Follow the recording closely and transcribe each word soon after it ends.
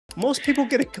Most people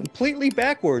get it completely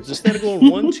backwards. Instead of going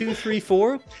 1, 2, 3,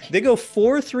 4, they go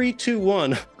 4, 3, 2,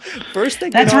 1. First, they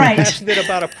get all passionate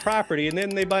about a property, and then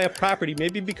they buy a property,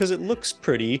 maybe because it looks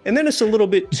pretty. And then it's a little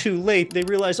bit too late. They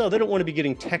realize, oh, they don't want to be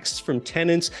getting texts from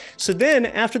tenants. So then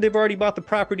after they've already bought the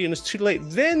property and it's too late,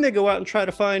 then they go out and try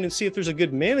to find and see if there's a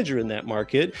good manager in that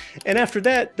market. And after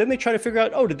that, then they try to figure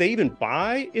out, oh, did they even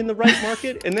buy in the right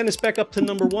market? And then it's back up to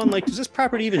number one. Like, does this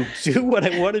property even do what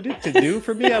I wanted it to do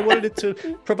for me? I wanted it to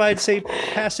provide, say,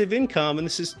 passive income, and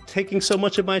this is taking so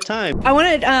much of my time. I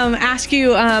want to ask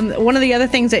you, one of the other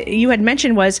things that you had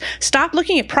mentioned was stop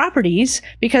looking at properties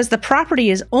because the property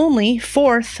is only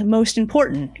fourth most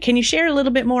important. Can you share a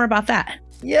little bit more about that?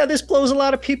 Yeah, this blows a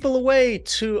lot of people away.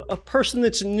 To a person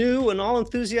that's new and all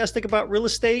enthusiastic about real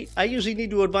estate, I usually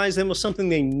need to advise them of something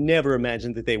they never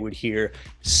imagined that they would hear.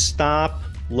 Stop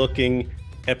looking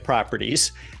at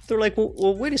properties. They're like,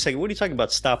 well, wait a second. What are you talking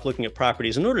about? Stop looking at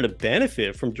properties. In order to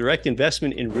benefit from direct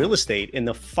investment in real estate in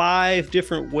the 5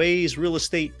 different ways real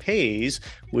estate pays,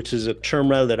 which is a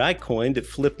term rather that I coined that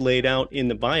Flip laid out in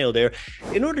the bio there.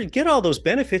 In order to get all those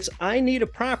benefits, I need a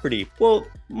property. Well,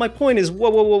 my point is,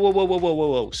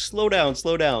 whoa. Slow down.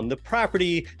 The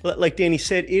property, like Danny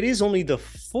said, it is only the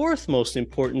 4th most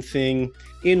important thing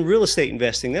in real estate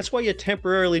investing. That's why you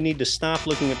temporarily need to stop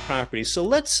looking at properties. So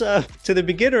let's, to the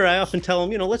beginner, I often tell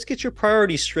them, let's get your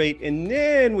priorities straight and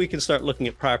then we can start looking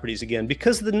at properties again.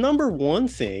 Because the number one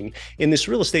thing in this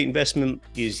real estate investment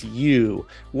is you.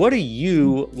 What do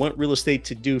you want real estate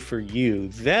to do for you?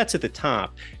 That's at the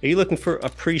top. Are you looking for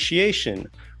appreciation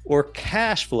or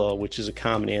cash flow, which is a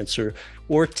common answer,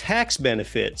 or tax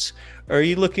benefits? Are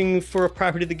you looking for a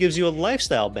property that gives you a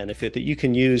lifestyle benefit that you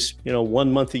can use,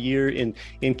 1 month a year in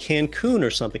Cancun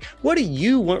or something? What do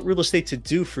you want real estate to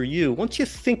do for you? Once you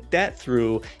think that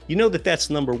through, you know that that's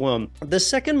number one. The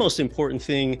second most important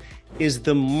thing is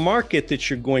the market that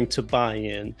you're going to buy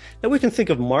in. Now, we can think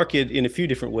of market in a few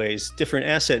different ways, different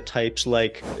asset types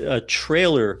like a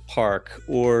trailer park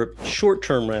or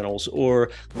short-term rentals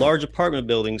or large apartment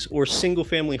buildings or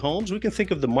single-family homes. We can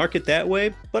think of the market that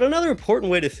way. But another important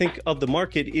way to think of the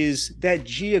market is that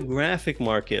geographic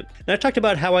market. And I talked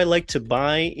about how I like to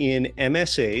buy in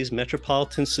MSAs,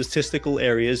 metropolitan statistical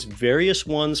areas, various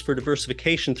ones for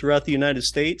diversification throughout the United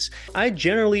States. I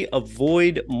generally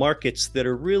avoid markets that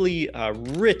are really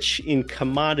rich in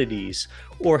commodities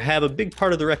or have a big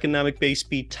part of their economic base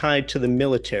be tied to the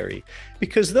military,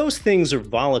 because those things are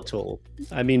volatile.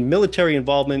 I mean, military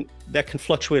involvement, that can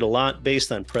fluctuate a lot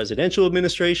based on presidential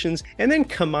administrations. And then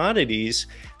commodities,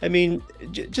 I mean,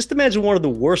 just imagine one of the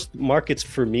worst markets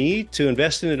for me to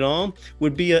invest in at all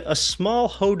would be a small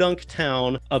hodunk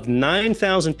town of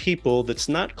 9,000 people that's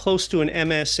not close to an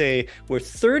MSA, where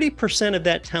 30% of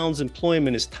that town's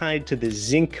employment is tied to the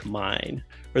zinc mine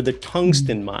or the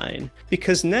tungsten mine,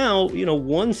 because now,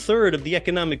 1/3 of the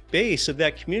economic base of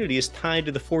that community is tied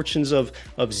to the fortunes of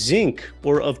zinc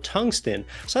or of tungsten.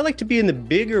 So I like to be in the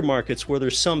bigger markets where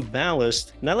there's some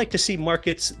ballast, and I like to see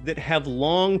markets that have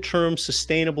long-term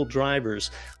sustainable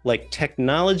drivers like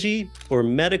technology or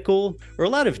medical or a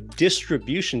lot of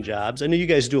distribution jobs. I know you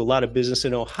guys do a lot of business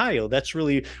in Ohio. That's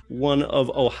really one of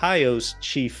Ohio's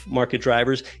chief market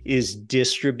drivers is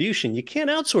distribution. You can't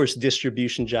outsource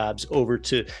distribution jobs over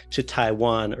to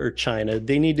Taiwan or China.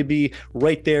 They need to be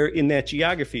right there in that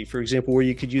geography, for example, where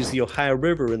you could use the Ohio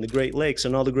River and the Great Lakes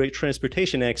and all the great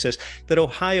transportation access that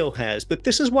Ohio has. But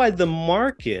this is why the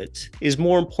market is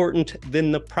more important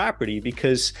than the property,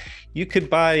 because you could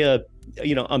buy a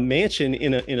mansion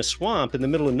in a swamp in the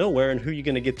middle of nowhere, and who are you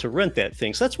going to get to rent that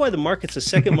thing? So that's why the market's the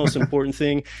second most important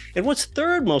thing. And what's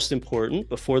third most important,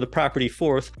 before the property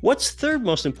fourth, what's third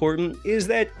most important is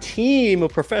that team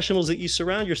of professionals that you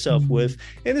surround yourself with.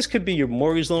 And this could be your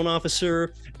mortgage loan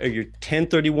officer or your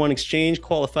 1031 exchange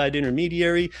qualified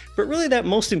intermediary. But really that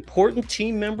most important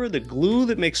team member, the glue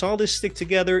that makes all this stick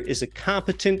together, is a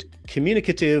competent,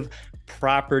 communicative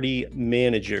property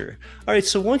manager. All right,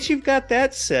 so once you've got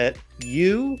that set,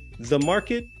 you, the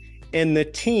market, and the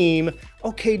team,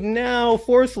 okay, now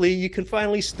fourthly, you can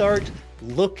finally start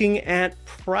looking at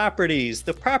properties.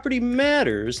 The property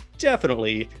matters,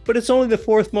 definitely, but it's only the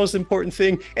fourth most important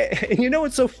thing. And you know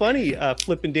what's so funny,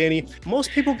 Flip and Danny?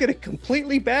 Most people get it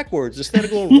completely backwards. Instead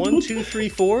of going 1, 2, 3,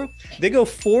 4, they go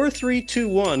 4, 3, 2,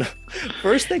 1.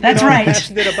 First, they get all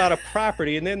passionate about a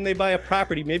property, and then they buy a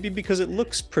property, maybe because it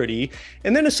looks pretty,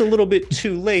 and then it's a little bit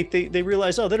too late. They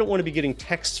realize, oh, they don't want to be getting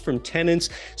texts from tenants.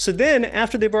 So then,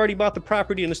 after they've already bought the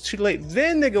property and it's too late,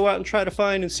 then they go out and try to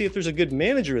find and see if there's a good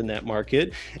manager in that market.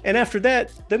 market. And after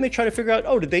that, then they try to figure out,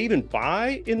 oh, did they even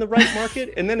buy in the right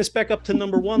market? And then it's back up to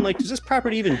number one. Like, does this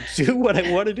property even do what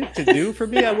I wanted it to do for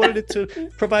me? I wanted it to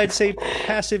provide, say,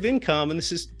 passive income, and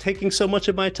this is taking so much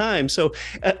of my time. So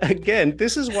again,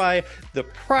 this is why the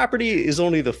property is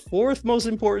only the fourth most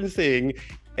important thing.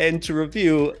 And to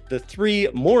review, the three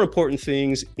more important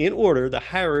things in order, the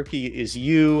hierarchy is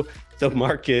you, the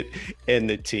market, and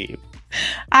the team.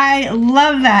 I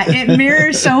love that. It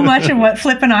mirrors so much of what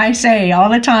Flip and I say all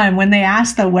the time when they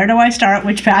ask where do I start?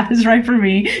 Which path is right for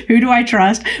me? Who do I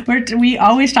trust? We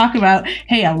always talk about,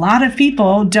 hey, a lot of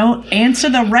people don't answer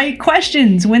the right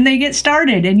questions when they get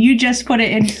started, and you just put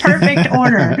it in perfect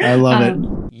order. I love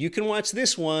it. You can watch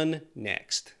this one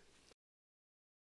next.